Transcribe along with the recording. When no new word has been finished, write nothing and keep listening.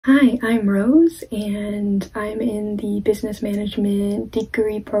Hi, I'm Rose, and I'm in the business management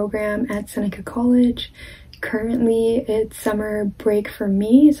degree program at Seneca College. Currently, it's summer break for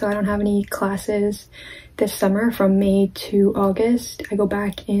me, so I don't have any classes this summer from May to August. I go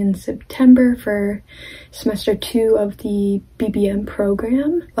back in September for semester 2 of the BBM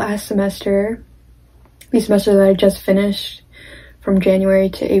program. Last semester, the semester that I just finished from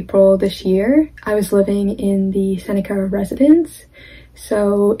January to April this year, I was living in the Seneca residence.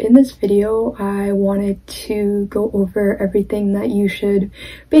 So in this video, I wanted to go over everything that you should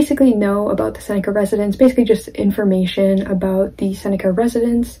basically know about the Seneca residence, basically just information about the Seneca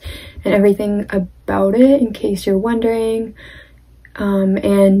residence and everything about it in case you're wondering,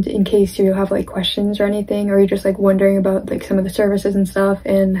 and in case you have like questions or anything, or you're just like wondering about like some of the services and stuff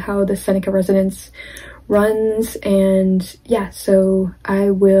and how the Seneca residence runs. And yeah, so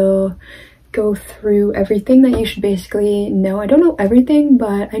I will go through everything that you should basically know. I don't know everything,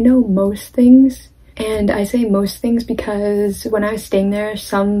 but I know most things. And I say most things because when I was staying there,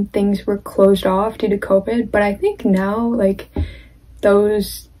 some things were closed off due to COVID, but I think now like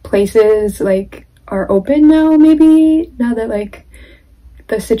those places like are open now, maybe now that like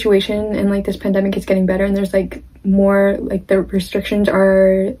the situation and like this pandemic is getting better and there's like more like the restrictions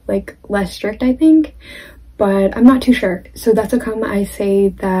are like less strict, I think. But I'm not too sure, so that's how come I say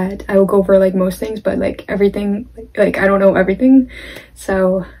that I will go over like most things, but like everything, like I don't know everything.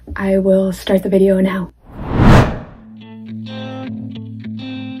 So I will start the video now.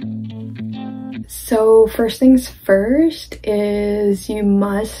 So first things first is you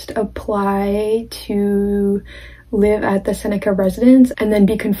must apply to live at the Seneca residence and then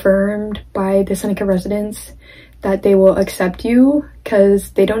be confirmed by the Seneca residence that they will accept you, because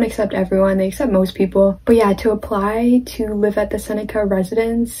they don't accept everyone, they accept most people. But yeah, to apply to live at the Seneca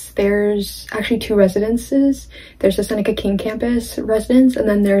residence, there's actually 2 residences. There's the Seneca King Campus residence, and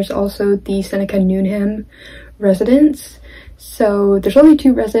then there's also the Seneca Newnham Residence. So there's only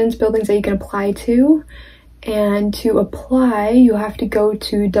 2 residence buildings that you can apply to. And to apply, you have to go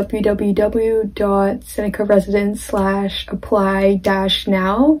to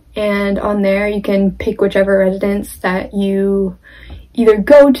www.senecaresidence.apply-now, and on there you can pick whichever residence that you either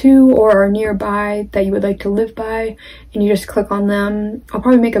go to or are nearby that you would like to live by, and you just click on them. I'll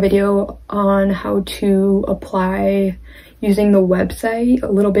probably make a video on how to apply using the website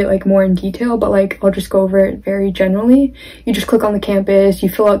a little bit like more in detail, but like I'll just go over it very generally. You just click on the campus, you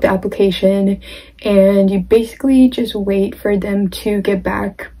fill out the application, and you basically just wait for them to get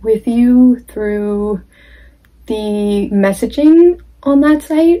back with you through the messaging on that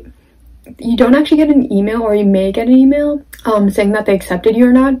site. You don't actually get an email, or you may get an email saying that they accepted you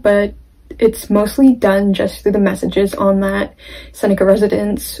or not, but it's mostly done just through the messages on that Seneca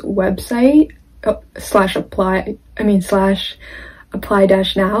residence website. Slash apply-now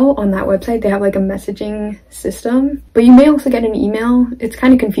on that website. They have like a messaging system, but you may also get an email. It's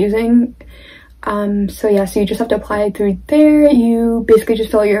kind of confusing. So yeah, so you just have to apply through there. You basically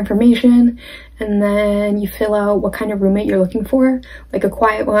just fill out your information, and then you fill out what kind of roommate you're looking for, like a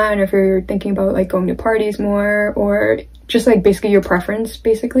quiet one, or if you're thinking about like going to parties more, or just like basically your preference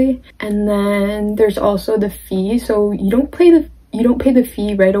basically. And then there's also the fee. So you don't pay the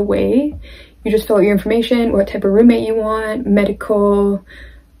fee right away. You just fill out your information, what type of roommate you want, medical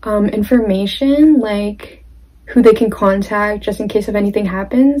information, like who they can contact just in case if anything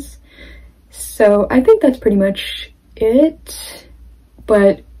happens. So I think that's pretty much it.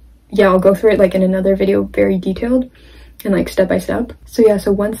 But yeah, I'll go through it like in another video, very detailed and like step by step. So yeah,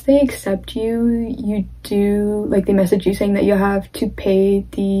 so once they accept you, you do like they message you saying that you have to pay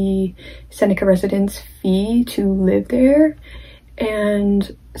the Seneca residence fee to live there.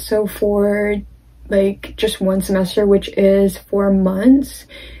 And so for like just one semester, which is 4 months,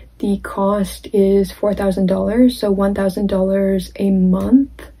 the cost is $4,000, so $1,000 a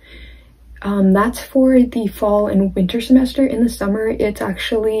month. That's for the fall and winter semester. In the summer, it's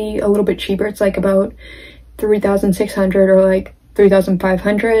actually a little bit cheaper. It's like about $3,600 or like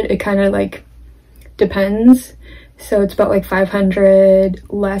 $3,500. It kind of like depends. So it's about like $500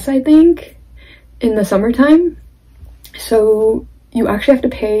 less, I think, in the summertime. So you actually have to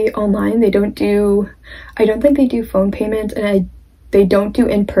pay online. I don't think they do phone payments, and they don't do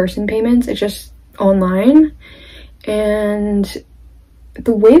in-person payments. It's just online. And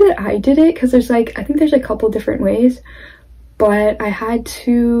the way that I did it, because there's like, I think there's a couple different ways, but I had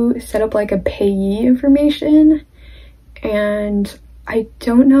to set up like a payee information, and I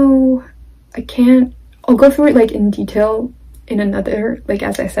don't know, I'll go through it like in detail in another, like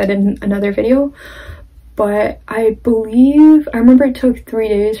as I said in another video. But I remember it took 3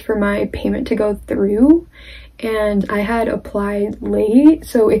 days for my payment to go through, and I had applied late,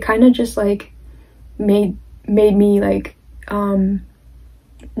 so it kind of just like made me like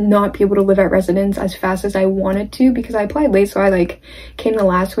not be able to live at residence as fast as I wanted to, because I applied late. So I like came the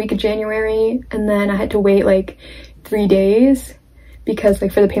last week of January, and then I had to wait like 3 days because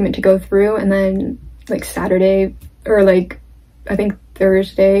like for the payment to go through, and then like Saturday, or like I think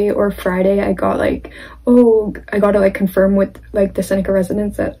Thursday or Friday, I got like, oh, I got to like confirm with like the Seneca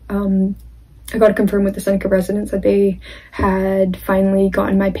residence that they had finally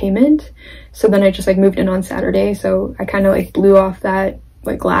gotten my payment. So then I just like moved in on Saturday, so I kind of like blew off that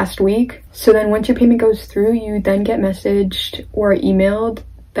like last week. So then once your payment goes through, you then get messaged or emailed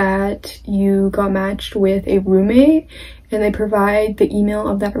that you got matched with a roommate, and they provide the email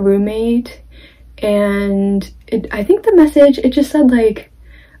of that roommate. And I think the message, it just said like,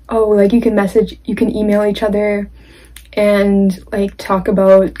 oh, like you can email each other and like talk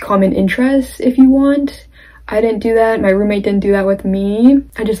about common interests if you want. I didn't do that. My roommate didn't do that with me.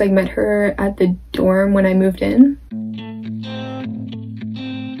 I just like met her at the dorm when I moved in.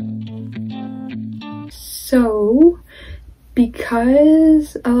 So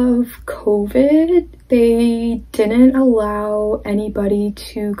because of COVID, they didn't allow anybody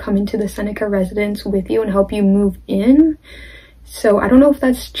to come into the Seneca residence with you and help you move in. So I don't know if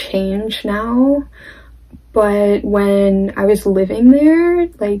that's changed now, but when I was living there,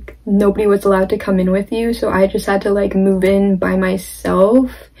 like nobody was allowed to come in with you. So I just had to like move in by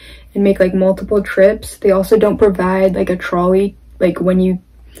myself and make like multiple trips. They also don't provide like a trolley, like when you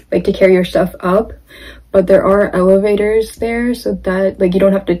like to carry your stuff up, but there are elevators there, so that like you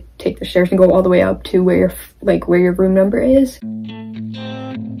don't have to take the stairs and go all the way up to where your room number is.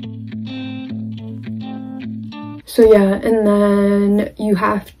 So yeah, and then you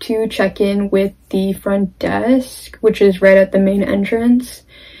have to check in with the front desk, which is right at the main entrance,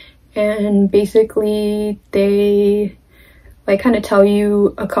 and basically they like kind of tell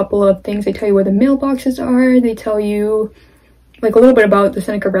you a couple of things. They tell you where the mailboxes are, they tell you like a little bit about the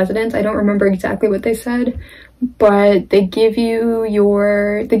Seneca residence. I don't remember exactly what they said, but they give you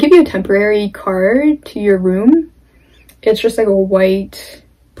a temporary card to your room. It's just like a white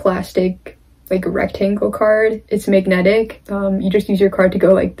plastic like rectangle card. It's magnetic. You just use your card to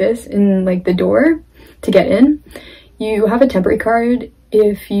go like this in like the door to get in. You have a temporary card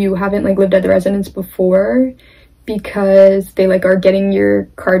if you haven't like lived at the residence before, because they like are getting your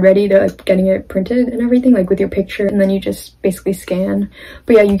card ready, they're like getting it printed and everything, like with your picture, and then you just basically scan.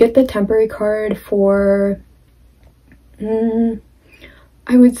 But yeah, you get the temporary card for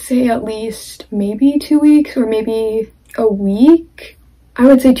I would say at least maybe 2 weeks or maybe a week. I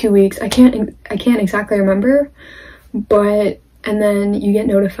would say 2 weeks. I can't exactly remember, but and then you get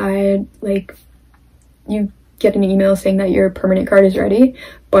notified, like you get an email saying that your permanent card is ready.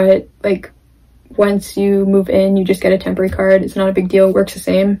 But like once you move in, you just get a temporary card. It's not a big deal, it works the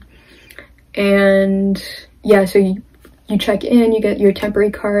same. And yeah, so you check in, you get your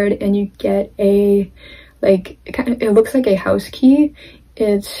temporary card, and you get a like it looks like a house key.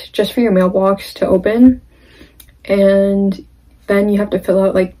 It's just for your mailbox to open, and then you have to fill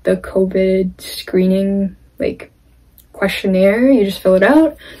out like the COVID screening like questionnaire. You just fill it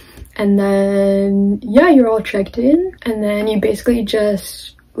out, and then yeah, you're all checked in. And then you basically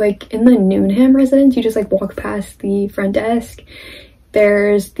just like in the Newnham residence, you just like walk past the front desk.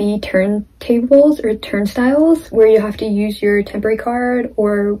 There's the turntables or turnstiles where you have to use your temporary card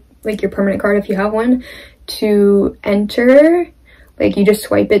or like your permanent card if you have one to enter. Like you just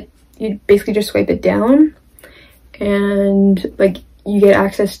swipe it, you basically just swipe it down, and like you get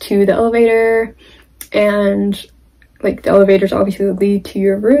access to the elevator, and like the elevators obviously lead to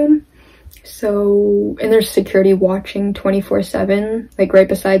your room. So, and there's security watching 24/7, like right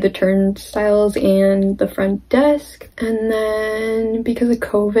beside the turnstiles and the front desk. And then because of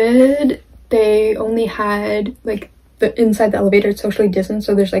COVID, they only had like inside the elevator, it's socially distanced,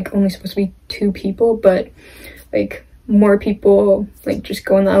 so there's like only supposed to be 2 people, but like more people like just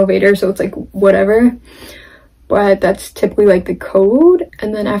go in the elevator, so it's like whatever. But that's typically like the code.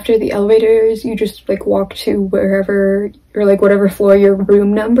 And then after the elevators, you just like walk to wherever or like whatever floor your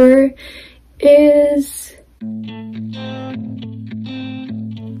room number is.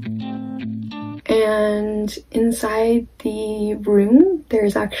 And inside the room,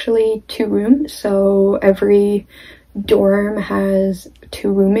 there's actually 2 rooms. So every dorm has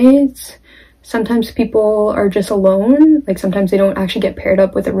 2 roommates. Sometimes people are just alone, like sometimes they don't actually get paired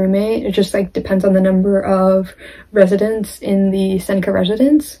up with a roommate. It just like depends on the number of residents in the Seneca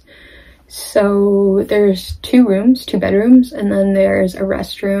residence. So there's 2 rooms, 2 bedrooms, and then there's a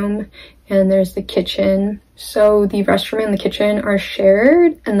restroom, and there's the kitchen. So the restroom and the kitchen are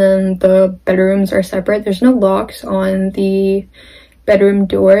shared, and then the bedrooms are separate. There's no locks on the bedroom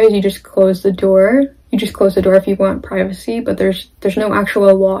doors. You just close the door. You just close the door if you want privacy, but there's no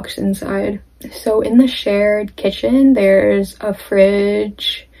actual locks inside. So in the shared kitchen, there's a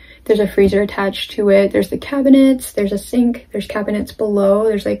fridge, there's a freezer attached to it, there's the cabinets, there's a sink, there's cabinets below,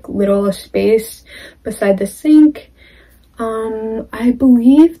 there's like little space beside the sink. I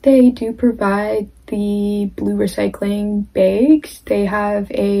believe they do provide the blue recycling bags. They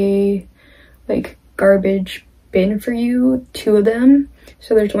have a like garbage bin for you, 2 of them.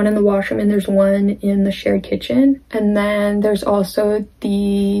 So there's one in the washroom and there's one in the shared kitchen. And then there's also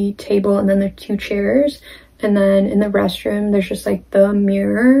the table and then the 2 chairs. And then in the restroom, there's just like the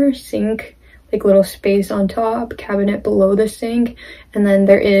mirror, sink, like little space on top, cabinet below the sink. And then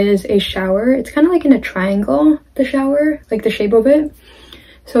there is a shower. It's kind of like in a triangle, the shower, like the shape of it.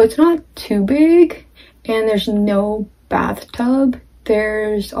 So it's not too big, and there's no bathtub.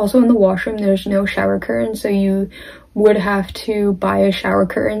 There's also in the washroom, there's no shower curtain. So you would have to buy a shower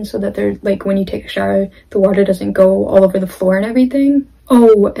curtain so that there's like when you take a shower, the water doesn't go all over the floor and everything.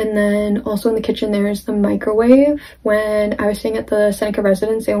 Oh, and then also in the kitchen, there's the microwave. When I was staying at the Seneca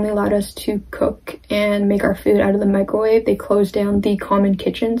Residence, they only allowed us to cook and make our food out of the microwave. They closed down the common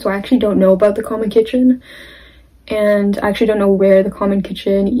kitchen, so I actually don't know about the common kitchen. And I actually don't know where the common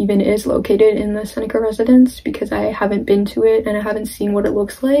kitchen even is located in the Seneca Residence because I haven't been to it and I haven't seen what it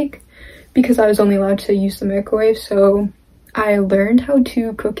looks like because I was only allowed to use the microwave. So I learned how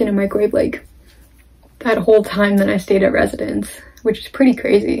to cook in a microwave like that whole time that I stayed at residence, which is pretty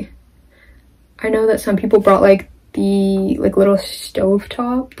crazy. I know that some people brought like the like little stove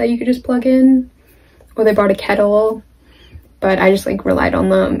top that you could just plug in, or they brought a kettle, but I just like relied on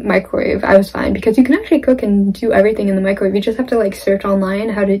the microwave. I was fine because you can actually cook and do everything in the microwave. You just have to like search online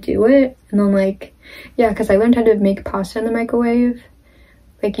how to do it, and then like, yeah, because I learned how to make pasta in the microwave.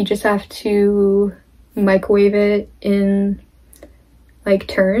 Like you just have to microwave it in like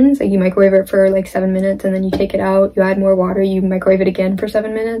turns. Like you microwave it for like 7 minutes and then you take it out, you add more water, you microwave it again for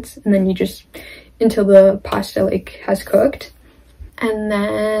 7 minutes, and then you just until the pasta like has cooked. And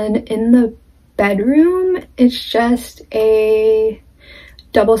then in the bedroom, it's just a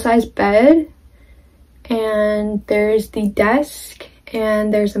double-sized bed, and there's the desk,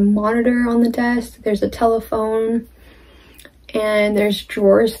 and there's a monitor on the desk, there's a telephone, and there's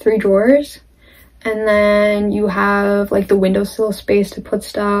drawers, 3 drawers. And then you have like the windowsill space to put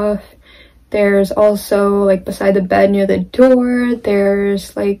stuff. There's also like beside the bed near the door,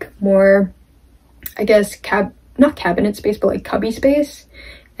 there's like more, I guess, not cabinet space, but like cubby space.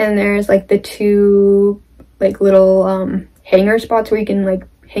 And there's like the 2 like little hanger spots where you can like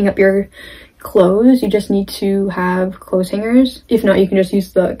hang up your clothes. You just need to have clothes hangers. If not, you can just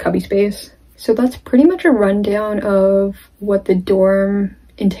use the cubby space. So that's pretty much a rundown of what the dorm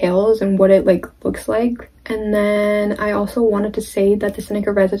entails and what it like looks like. And then I also wanted to say that the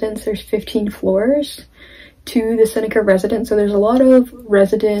Seneca Residence, there's 15 floors to the Seneca Residence, so there's a lot of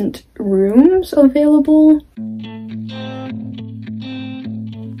resident rooms available.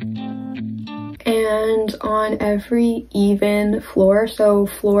 And on every even floor, so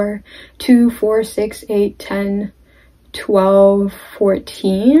floor 2, 4, 6, 8, 10, 12,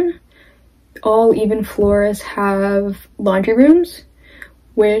 14, all even floors have laundry rooms,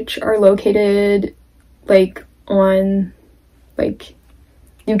 which are located like on, like,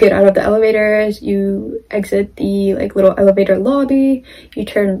 you get out of the elevators, you exit the like little elevator lobby, you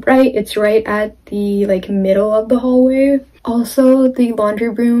turn right, it's right at the like middle of the hallway. Also, the laundry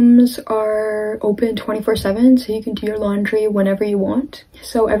rooms are open 24/7, so you can do your laundry whenever you want.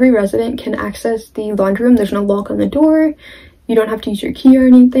 So every resident can access the laundry room. There's no lock on the door. You don't have to use your key or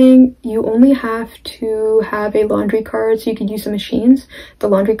anything. You only have to have a laundry card so you can use the machines. The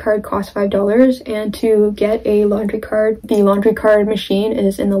laundry card costs $5, and to get a laundry card, the laundry card machine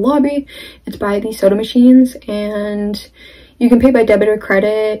is in the lobby. It's by the soda machines, and you can pay by debit or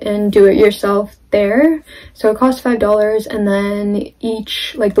credit and do it yourself there. So it costs $5, and then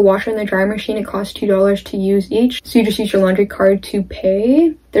each, like the washer and the dryer machine, it costs $2 to use each. So you just use your laundry card to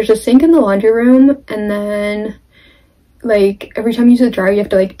pay. There's a sink in the laundry room, and then like every time you use the dryer, you have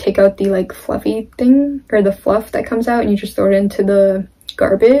to like take out the like fluffy thing or the fluff that comes out, and you just throw it into the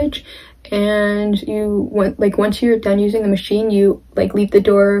garbage. And you once you're done using the machine, you like leave the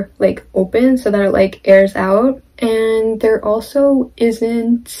door like open so that it like airs out. And there also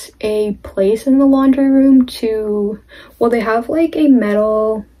isn't a place in the laundry room to, well, they have like a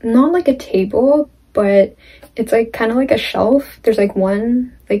metal, not like a table, but it's like kind of like a shelf. There's like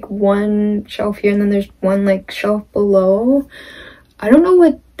one shelf here, and then there's one like shelf below. I don't know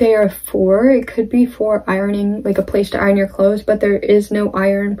what they are for. It could be for ironing, like a place to iron your clothes, but there is no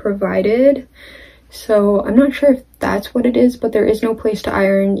iron provided. So I'm not sure if that's what it is, but there is no place to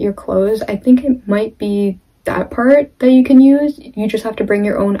iron your clothes. I think it might be that part that you can use. You just have to bring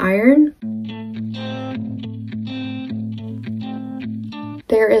your own iron.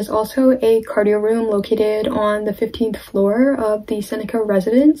 There is also a cardio room located on the 15th floor of the Seneca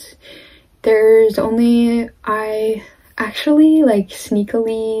Residence. I actually like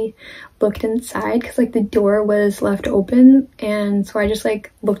sneakily looked inside because like the door was left open, and so I just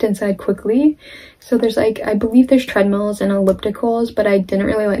like looked inside quickly. So there's like, I believe there's treadmills and ellipticals, but I didn't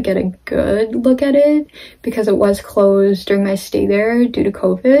really like get a good look at it because it was closed during my stay there due to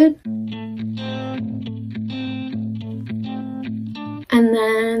COVID. And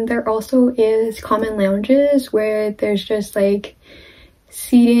then there also is common lounges where there's just like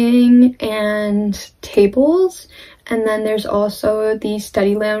seating and tables. And then there's also the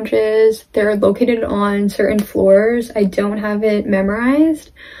study lounges. They're located on certain floors. I don't have it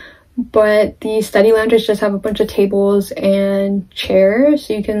memorized, but the study lounges just have a bunch of tables and chairs,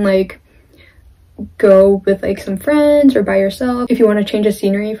 so you can like go with like some friends or by yourself if you want to change the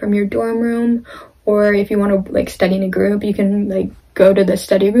scenery from your dorm room, or if you want to like study in a group, you can like go to the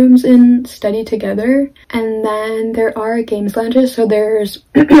study rooms and study together. And then there are games lounges, so there's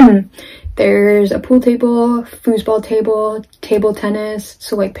there's a pool table, foosball table, table tennis,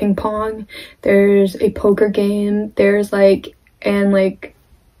 so like ping pong, there's a poker game, there's like, and like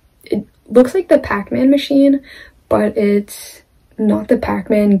it looks like the Pac-Man machine, but it's not the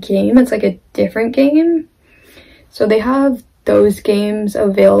Pac-Man game, it's like a different game. So they have those games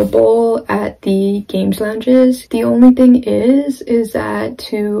available at the games lounges. The only thing is that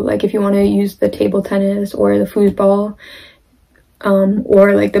to like, if you want to use the table tennis or the foosball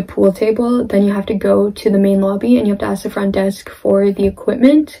or like the pool table, then you have to go to the main lobby and you have to ask the front desk for the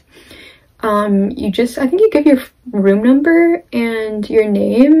equipment. I think you give your room number and your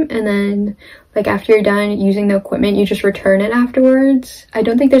name, and then like after you're done using the equipment, you just return it afterwards. I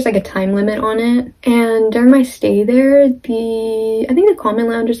don't think there's like a time limit on it. And during my stay there, I think the common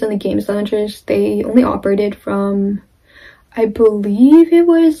lounges and the games lounges, they only operated from, I believe it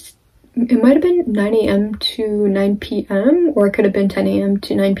might have been 9 a.m. to 9 p.m. or it could have been 10 a.m.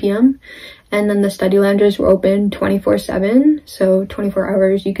 to 9 p.m. And then the study lounges were open 24/7, so 24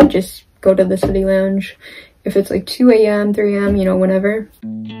 hours. You could just go to the study lounge if it's like 2 a.m., 3 a.m., you know, whenever.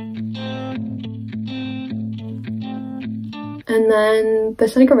 And then the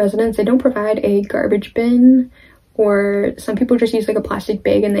Seneca Residence, they don't provide a garbage bin, or some people just use like a plastic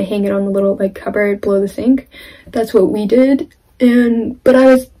bag and they hang it on the little like cupboard below the sink. That's what we did.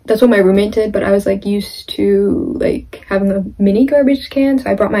 That's what my roommate did, but I was like used to like having a mini garbage can, so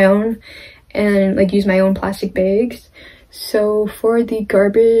I brought my own and like used my own plastic bags. So for the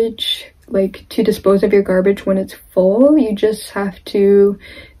garbage, like to dispose of your garbage when it's full, you just have to,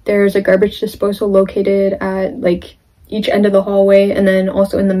 there's a garbage disposal located at like each end of the hallway, and then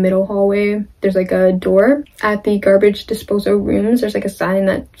also in the middle hallway there's like a door. At the garbage disposal rooms, there's like a sign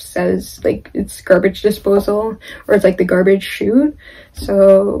that says like it's garbage disposal, or it's like the garbage chute.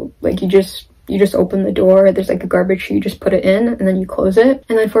 So like you just open the door, there's like a garbage chute, you just put it in and then you close it.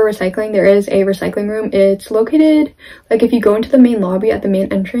 And then for recycling, there is a recycling room. It's located, like if you go into the main lobby at the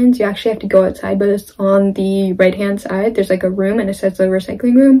main entrance, you actually have to go outside, but it's on the right hand side. There's like a room and it says the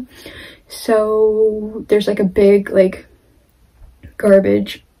recycling room. So there's like a big like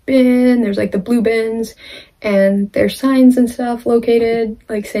garbage bin, there's like the blue bins, and there's signs and stuff located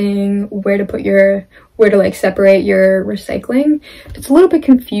like saying where to like separate your recycling. It's a little bit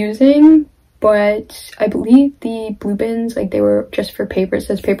confusing, but I believe the blue bins, like they were just for paper, it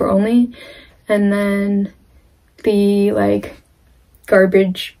says paper only, and then the like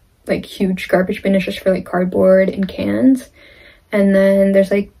garbage, like huge garbage bin is just for like cardboard and cans. And then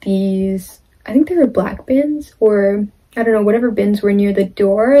there's like these, I think they were black bins, or I don't know, whatever bins were near the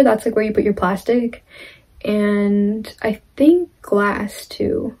door, that's like where you put your plastic, and I think glass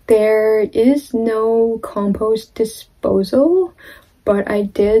too. There is no compost disposal, but I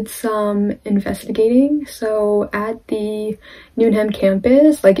did some investigating. So at the Newnham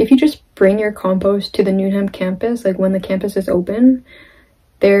campus, like if you just bring your compost to the Newnham campus, like when the campus is open,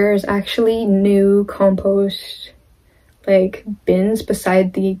 there's actually new compost like bins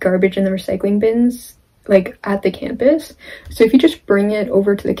beside the garbage and the recycling bins like at the campus. So if you just bring it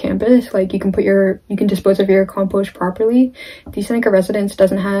over to the campus, like you can dispose of your compost properly. The Seneca Residence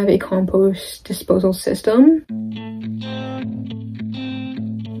doesn't have a compost disposal system.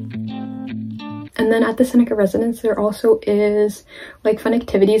 And then at the Seneca Residence, there also is like fun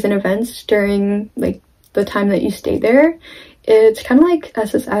activities and events during like the time that you stay there. It's kind of like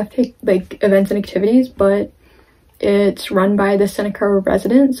SSF, like events and activities, but it's run by the Seneca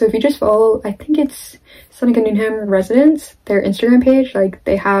Residence. So if you just follow, I think it's Seneca Newnham Residence, their Instagram page, like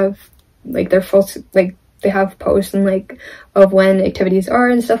they have like their full, like they have posts and like of when activities are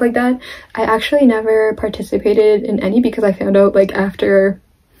and stuff like that. I actually never participated in any because I found out like after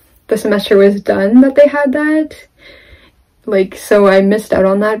the semester was done that they had that, like, so I missed out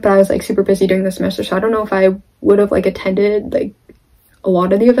on that, but I was like super busy during the semester, so I don't know if I would have like attended like a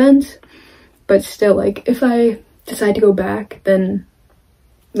lot of the events, but still, like if I decide to go back, then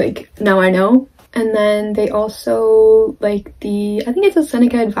like now I know. And then they also, like I think it's a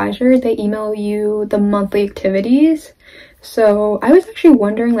Seneca advisor, they email you the monthly activities. So I was actually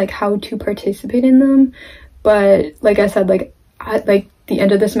wondering like how to participate in them, but like I said, like the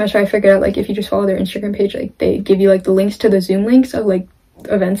end of the semester I figured out like if you just follow their Instagram page, like they give you like the links to the Zoom links of like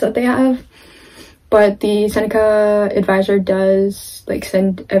events that they have. But the Seneca advisor does like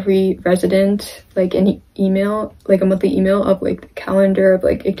send every resident like an email, like a monthly email of like the calendar of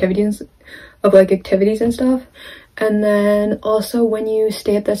like activities and stuff. And then also when you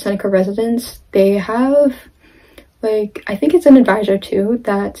stay at the Seneca residence, they have like, I think it's an advisor too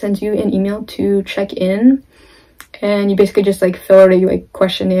that sends you an email to check in, and you basically just like fill out a like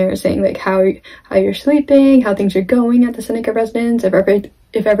questionnaire saying like how you're sleeping, how things are going at the Seneca residence,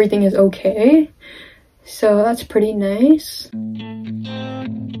 if everything is okay. So that's pretty nice.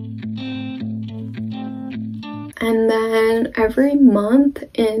 And then every month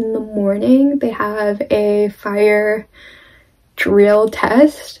in the morning, they have a fire drill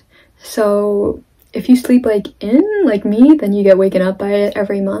test. So if you sleep like me, then you get waken up by it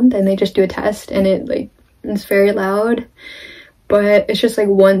every month, and they just do a test, and it's very loud, but it's just like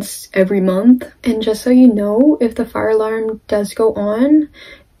once every month. And just so you know, if the fire alarm does go on,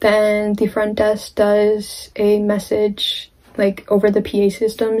 then the front desk does a message like over the PA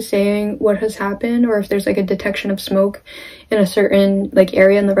system saying what has happened, or if there's like a detection of smoke in a certain like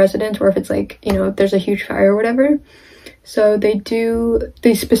area in the residence, or if it's like, you know, if there's a huge fire or whatever. So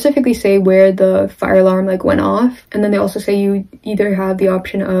they specifically say where the fire alarm like went off, and then they also say you either have the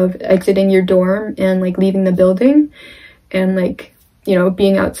option of exiting your dorm and like leaving the building and like, you know,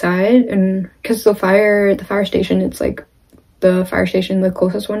 being outside. And because the fire station, it's like the fire station, the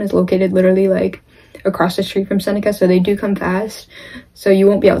closest one, is located literally like across the street from Seneca, so they do come fast, so you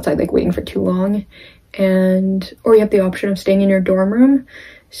won't be outside like waiting for too long. And or you have the option of staying in your dorm room.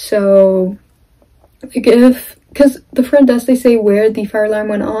 So like because the front desk, they say where the fire alarm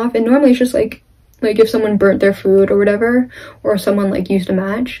went off, and normally it's just like if someone burnt their food or whatever, or someone like used a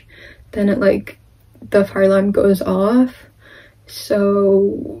match, then it like the fire alarm goes off.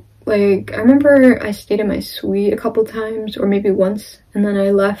 So like I remember I stayed in my suite a couple times, or maybe once, and then I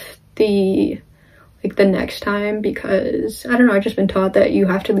left the next time because I don't know, I've just been taught that you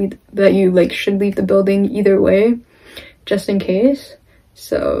have to leave, that you like should leave the building either way just in case.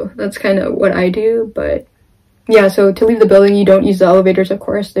 So that's kind of what I do. But yeah, so to leave the building, you don't use the elevators, of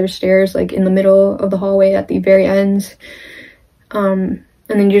course. There's stairs like in the middle of the hallway at the very ends, and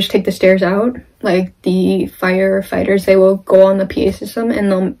then you just take the stairs out. Like the firefighters, they will go on the PA system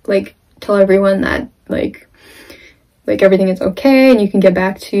and they'll like tell everyone that like everything is okay and you can get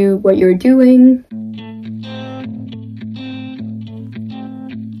back to what you're doing.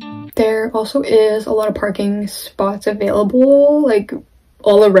 There also is a lot of parking spots available like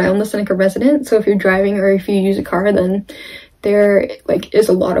all around the Seneca residence. So if you're driving or if you use a car, then there like is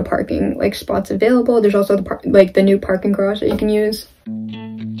a lot of parking like spots available. There's also the new parking garage that you can use.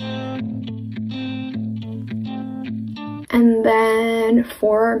 And then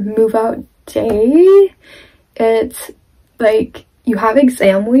for move out day, it's like you have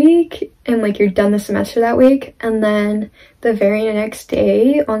exam week and like you're done the semester that week, and then the very next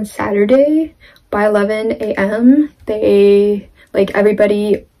day on Saturday by 11 a.m. they like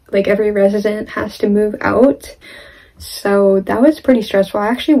everybody, like every resident has to move out. So that was pretty stressful. I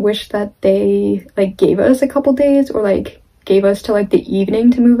actually wish that they like gave us a couple days, or like gave us to like the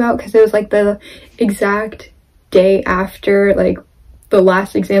evening to move out, because it was like the exact day after like the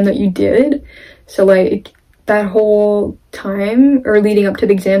last exam that you did. So like that whole time or leading up to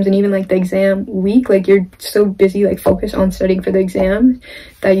the exams, and even like the exam week, like you're so busy like focused on studying for the exam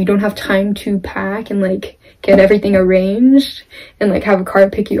that you don't have time to pack and like get everything arranged and like have a car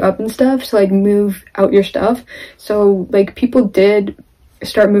pick you up and stuff. So like move out your stuff. So like people did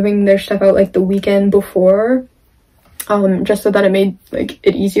start moving their stuff out like the weekend before, just so that it made like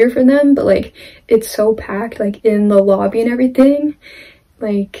it easier for them. But like it's so packed like in the lobby and everything,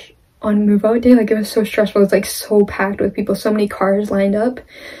 like on move out day, like it was so stressful. It's like so packed with people, so many cars lined up.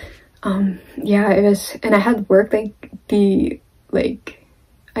 Yeah, it was. And I had work like I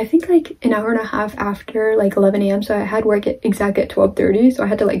think like an hour and a half after like 11 a.m. So I had work exactly at 12:30, so I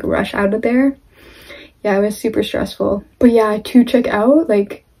had to like rush out of there. Yeah, it was super stressful. But yeah, to check out,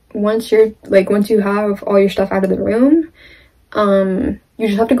 like once you have all your stuff out of the room, you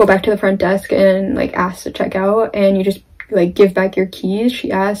just have to go back to the front desk and like ask to check out, and you just like give back your keys.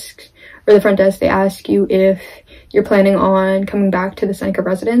 The front desk, they ask you if you're planning on coming back to the Seneca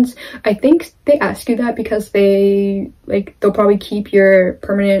residence. I think they ask you that because they'll probably keep your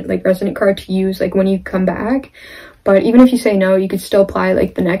permanent like resident card to use like when you come back. But even if you say no, you could still apply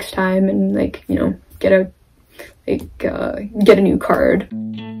like the next time and like, you know, get a new card.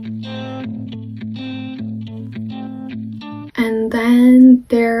 And then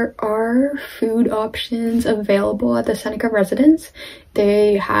there are food options available at the Seneca residence.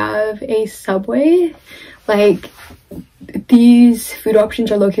 They have a Subway. Like, these food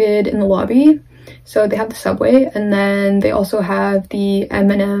options are located in the lobby. So they have the Subway, and then they also have the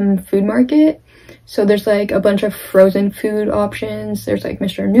M&M food market. So there's like a bunch of frozen food options. There's like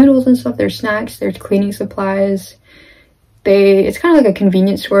Mr. Noodles and stuff. There's snacks. There's cleaning supplies. It's kind of like a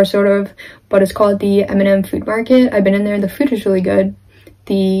convenience store sort of, but it's called the M&M food market. I've been in there. The food is really good.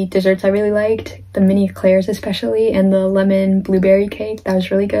 The desserts I really liked, the mini eclairs especially, and the lemon blueberry cake, that was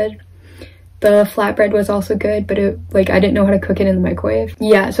really good. The flatbread was also good, but I didn't know how to cook it in the microwave.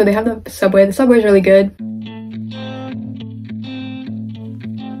 Yeah, so they have the Subway. The Subway is really good.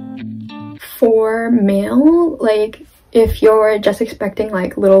 For mail, like if you're just expecting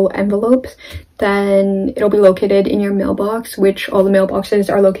like little envelopes, then it'll be located in your mailbox, which all the mailboxes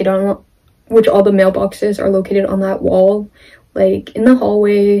are located on that wall, like in the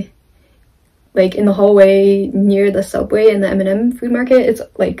hallway near the Subway and the M&M food market. It's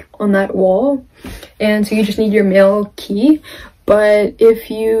like on that wall, and so you just need your mail key. But if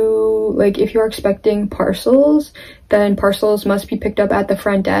you're expecting parcels, then parcels must be picked up at the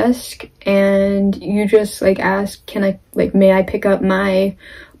front desk, and you just like ask, may I pick up my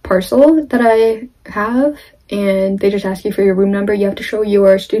parcel that I have? And they just ask you for your room number. You have to show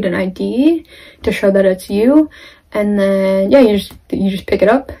your student ID to show that it's you, and then yeah, you just pick it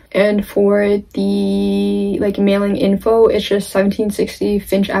up. And for the like mailing info, it's just 1760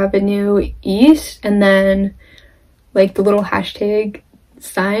 Finch Avenue East, and then like the little hashtag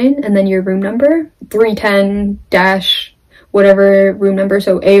sign, and then your room number, 310 dash whatever room number,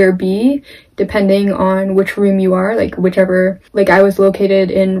 so A or B, depending on which room you are, like whichever. Like I was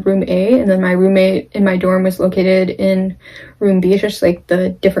located in room A, and then my roommate in my dorm was located in room B. It's just like the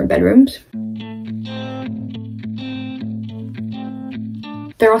different bedrooms.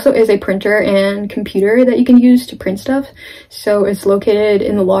 There also is a printer and computer that you can use to print stuff, so it's located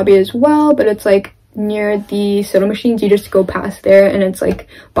in the lobby as well, but it's like near the soda machines. You just go past there, and it's like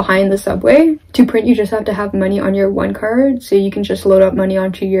behind the Subway. To print, you just have to have money on your one card, so you can just load up money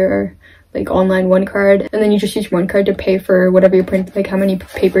onto your like online one card, and then you just use one card to pay for whatever you print, like how many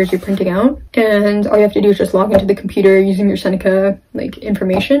papers you're printing out. And all you have to do is just log into the computer using your Seneca like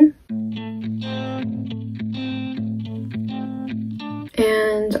information.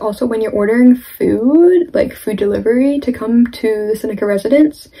 And also when you're ordering food, like food delivery to come to the Seneca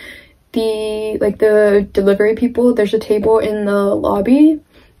residence, the delivery people, there's a table in the lobby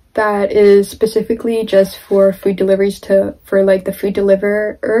that is specifically just for food deliveries for like the food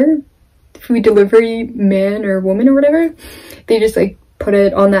delivery man or woman or whatever. They just like put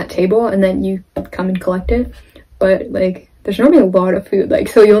it on that table, and then you come and collect it. But like there's normally a lot of food, like,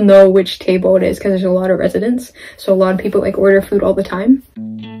 so you'll know which table it is because there's a lot of residents, so a lot of people like order food all the time.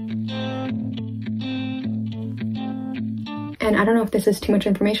 And I don't know if this is too much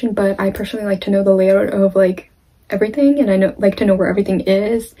information, but I personally like to know the layout of like everything, and I like to know where everything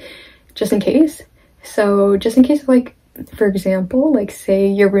is, just in case. So just in case, like for example, like say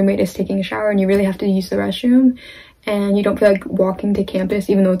your roommate is taking a shower and you really have to use the restroom, and you don't feel like walking to campus,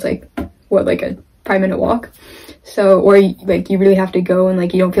 even though it's like like a 5-minute walk. So, or like you really have to go, and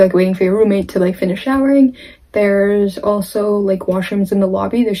like you don't feel like waiting for your roommate to like finish showering. There's also like washrooms in the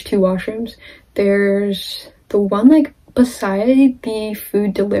lobby. There's 2 washrooms. There's the one like beside the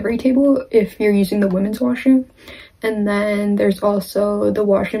food delivery table if you're using the women's washroom, and then there's also the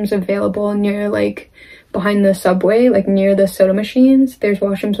washrooms available near like behind the Subway, like near the soda machines. There's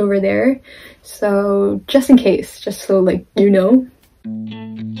washrooms over there, so just in case, just so like you know.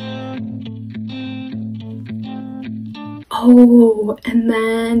 Oh, and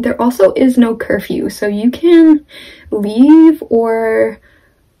then there also is no curfew, so you can leave or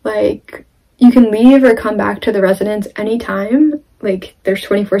come back to the residence anytime. Like there's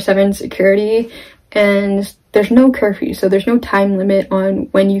 24/7 security, and there's no curfew, so there's no time limit on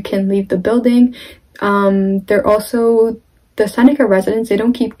when you can leave the building. They're also, the Seneca residents, they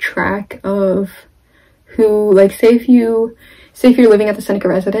don't keep track of who, like, say if you're living at the Seneca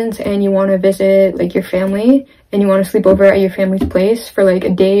residence and you want to visit like your family and you want to sleep over at your family's place for like a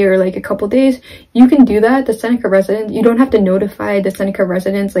day or like a couple days, you can do that. The Seneca residence, you don't have to notify the Seneca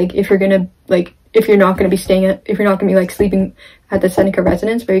residence like if you're not going to be like sleeping at the Seneca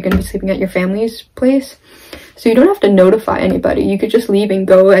residence, but you're going to be sleeping at your family's place. So you don't have to notify anybody. You could just leave and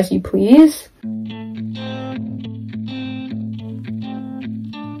go as you please.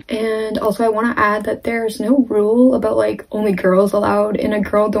 And also I want to add that there's no rule about like only girls allowed in a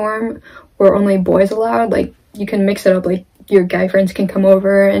girl dorm or only boys allowed. Like you can mix it up, like your guy friends can come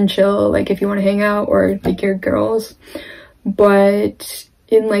over and chill like if you want to hang out, or like your girls. But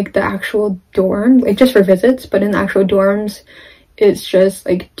in like the actual dorm, like just for visits, but in the actual dorms it's just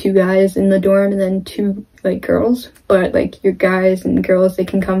like 2 guys in the dorm and then 2 like girls. But like your guys and girls, they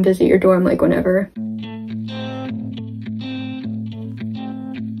can come visit your dorm like whenever.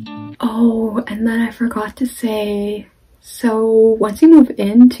 Oh, and then I forgot to say, so once you move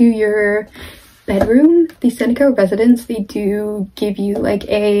into your bedroom, the Seneca residents, they do give you like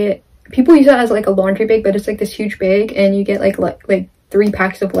people use it as like a laundry bag, but it's like this huge bag, and you get like 3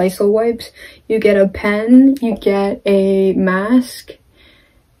 packs of Lysol wipes, you get a pen, you get a mask,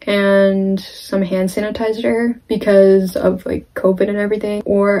 and some hand sanitizer because of like COVID and everything.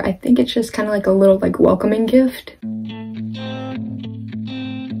 Or I think it's just kind of like a little like welcoming gift.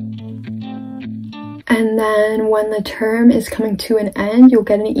 And then when the term is coming to an end, you'll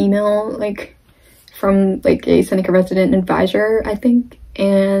get an email like from like a Seneca resident advisor, I think.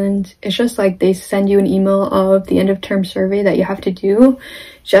 And it's just like they send you an email of the end of term survey that you have to do,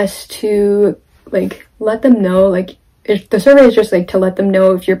 just to like let them know, like the survey is just like to let them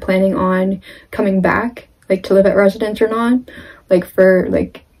know if you're planning on coming back like to live at residence or not, like for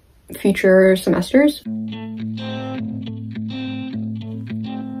like future semesters.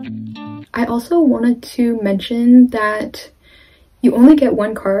 I also wanted to mention that you only get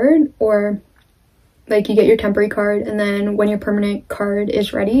 1 card, or like you get your temporary card, and then when your permanent card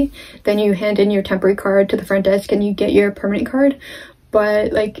is ready, then you hand in your temporary card to the front desk and you get your permanent card.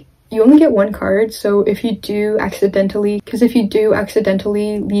 But like you only get 1 card, so if you do accidentally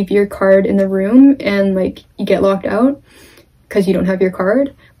leave your card in the room and like you get locked out because you don't have your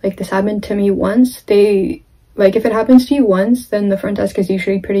card, like this happened to me once, like if it happens to you once, then the front desk is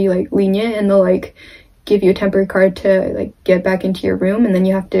usually pretty like lenient, and they'll like give you a temporary card to like get back into your room, and then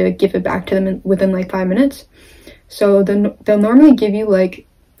you have to give it back to them within like 5 minutes. So they'll normally give you like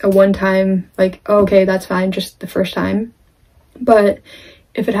a one-time like, oh, okay, that's fine, just the first time. But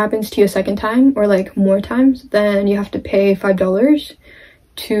if it happens to you a second time or like more times, then you have to pay $5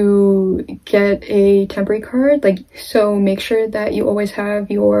 to get a temporary card. Like, so make sure that you always have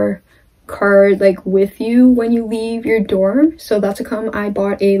your card like with you when you leave your dorm. So that's how come I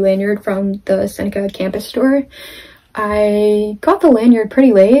bought a lanyard from the Seneca campus store. I got the lanyard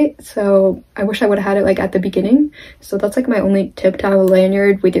pretty late, so I wish I would have had it like at the beginning. So that's like my only tip, to have a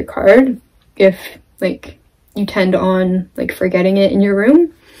lanyard with your card if like you tend on like forgetting it in your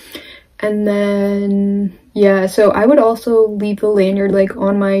room. And then yeah, so I would also leave the lanyard like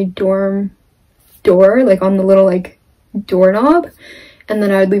on my dorm door, like on the little like doorknob. And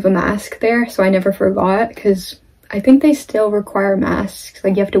then I would leave a mask there, so I never forgot, because I think they still require masks,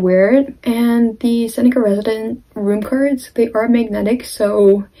 like you have to wear it. And the Seneca resident room cards, they are magnetic,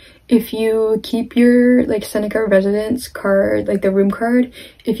 so if you keep your like Seneca residence card, like the room card,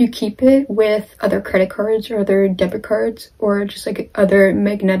 if you keep it with other credit cards or other debit cards or just like other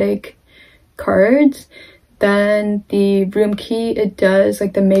magnetic cards, then the room key, it does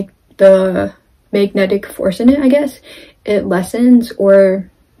like the magnetic force in it, I guess, it lessens, or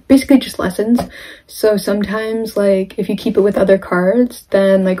basically just lessens. So sometimes like if you keep it with other cards,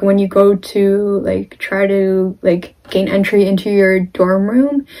 then like when you go to like try to like gain entry into your dorm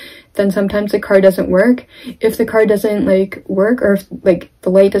room, then sometimes the card doesn't work. If the card doesn't like work, or if like the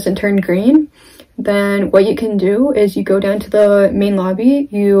light doesn't turn green, then what you can do is you go down to the main lobby,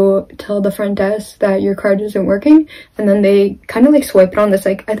 you tell the front desk that your card isn't working, and then they kind of like swipe it on this,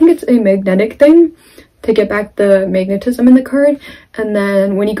 like I think it's a magnetic thing to get back the magnetism in the card, and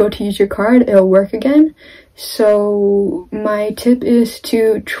then when you go to use your card, it'll work again. So my tip is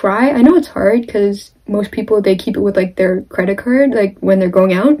to try. I know it's hard because most people, they keep it with like their credit card like when they're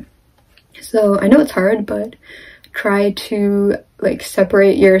going out, so I know it's hard, but try to like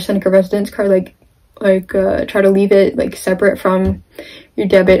separate your Seneca residence card, try to leave it like separate from your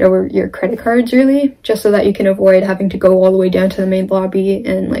debit or your credit cards, really, just so that you can avoid having to go all the way down to the main lobby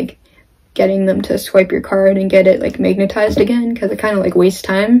and like getting them to swipe your card and get it like magnetized again, because it kind of like wastes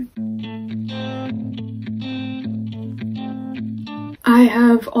time. I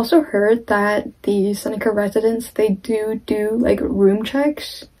have also heard that the Seneca residence, they do like room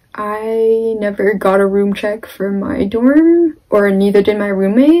checks. I never got a room check for my dorm, or neither did my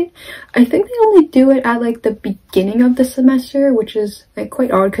roommate. I think they only do it at like the beginning of the semester, which is like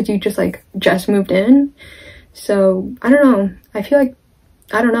quite odd because you just moved in. So I don't know. I feel like,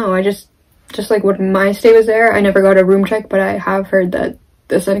 I don't know, I just like when my stay was there, I never got a room check, but I have heard that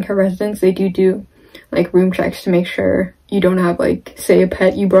the Seneca residence, they do like room checks to make sure you don't have like, say, a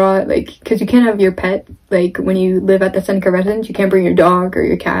pet you brought, like, because you can't have your pet, like when you live at the Seneca residence, you can't bring your dog or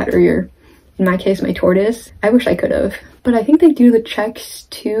your cat or in my case, my tortoise. I wish I could have. But I think they do the checks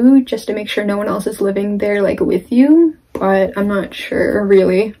too, just to make sure no one else is living there like with you, but I'm not sure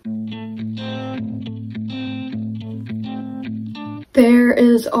really. There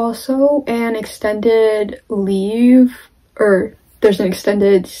is also an extended leave, or there's an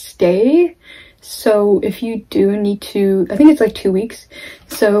extended stay. So if you do need to, I think it's like 2 weeks.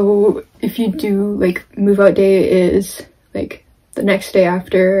 So if you do, like, move out day is like the next day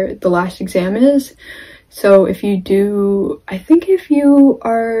after the last exam is. So if you do, I think if you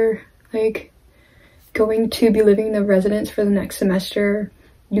are like going to be living in the residence for the next semester,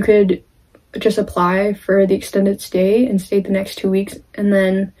 you could just apply for the extended stay and stay the next 2 weeks. And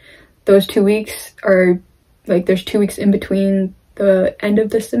then those 2 weeks are like, there's 2 weeks in between the end of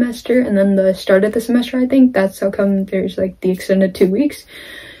the semester and then the start of the semester. I think that's how come there's like the extended 2 weeks.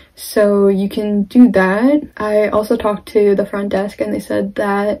 So you can do that. I also talked to the front desk and they said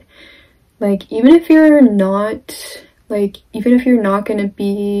that like even if you're not going to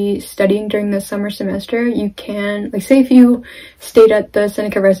be studying during the summer semester, you can, like, say if you stayed at the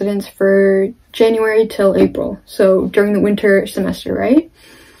Seneca residence for January till April, so during the winter semester, right?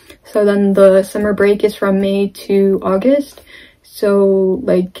 So then the summer break is from May to August. So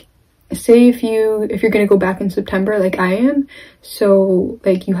like, say if you're going to go back in September like I am, so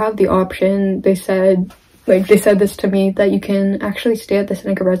like you have the option, they said this to me, that you can actually stay at the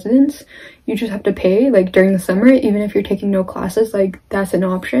Seneca residence. You just have to pay like during the summer, even if you're taking no classes, like that's an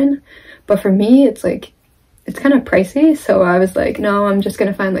option. But for me, it's like, it's kind of pricey. So I was like, no, I'm just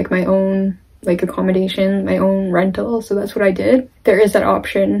going to find like my own like accommodation, my own rental. So that's what I did. There is that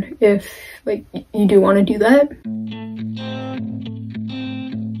option if like you do want to do that.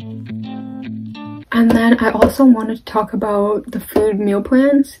 And then I also wanted to talk about the food meal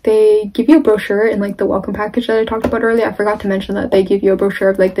plans. They give you a brochure in like the welcome package that I talked about earlier. I forgot to mention that they give you a brochure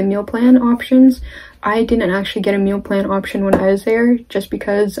of like the meal plan options. I didn't actually get a meal plan option when I was there, just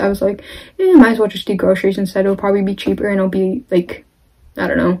because I was like, might as well just do groceries instead. It'll probably be cheaper and it'll be like, I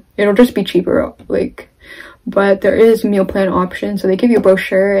don't know, it'll just be cheaper, like. But there is meal plan options, so they give you a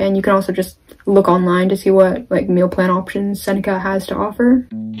brochure, and you can also just look online to see what like meal plan options Seneca has to offer.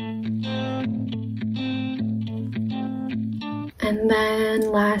 And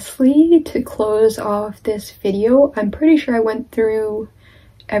then lastly, to close off this video, I'm pretty sure I went through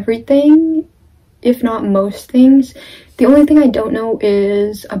everything, if not most things. The only thing I don't know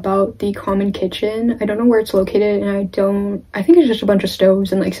is about the common kitchen. I don't know where it's located, and I think it's just a bunch of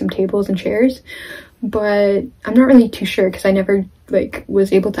stoves and like some tables and chairs, but I'm not really too sure because I never like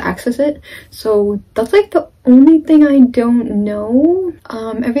was able to access it. So that's like the only thing I don't know.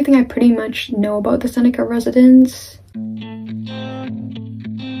 Everything I pretty much know about the Seneca residence.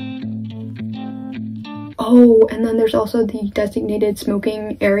 Oh, and then there's also the designated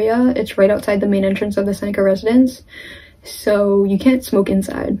smoking area. It's right outside the main entrance of the Seneca residence, so you can't smoke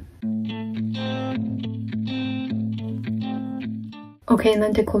inside. Okay, and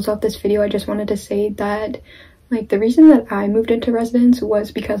then to close off this video, I just wanted to say that like the reason that I moved into residence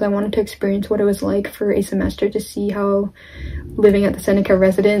was because I wanted to experience what it was like for a semester, to see how living at the Seneca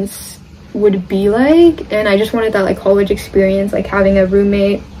residence would be like. And I just wanted that like college experience, like having a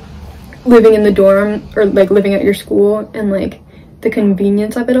roommate, living in the dorm, or like living at your school, and like the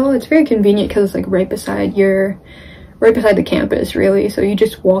convenience of it all. It's very convenient because it's like right beside the campus, really. So you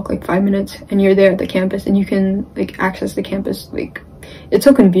just walk like 5 minutes and you're there at the campus, and you can like access the campus. Like it's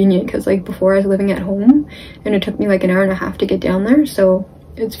so convenient because like before I was living at home and it took me like an hour and a half to get down there. So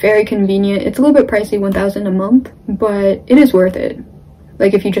it's very convenient. It's a little bit pricey, $1,000 a month, but it is worth it.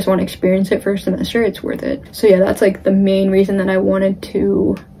 Like if you just want to experience it for a semester, it's worth it. So yeah, that's like the main reason that I wanted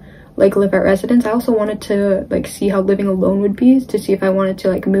to like live at residence. I also wanted to like see how living alone would be, to see if I wanted to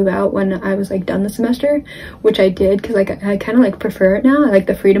like move out when I was like done the semester, which I did, because like I kind of like prefer it now. I like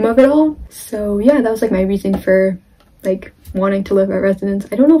the freedom of it all. So yeah, that was like my reason for like wanting to live at residence.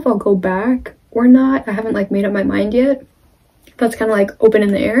 I don't know if I'll go back or not. I haven't like made up my mind yet. That's kind of like open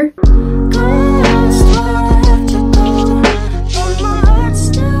in the air.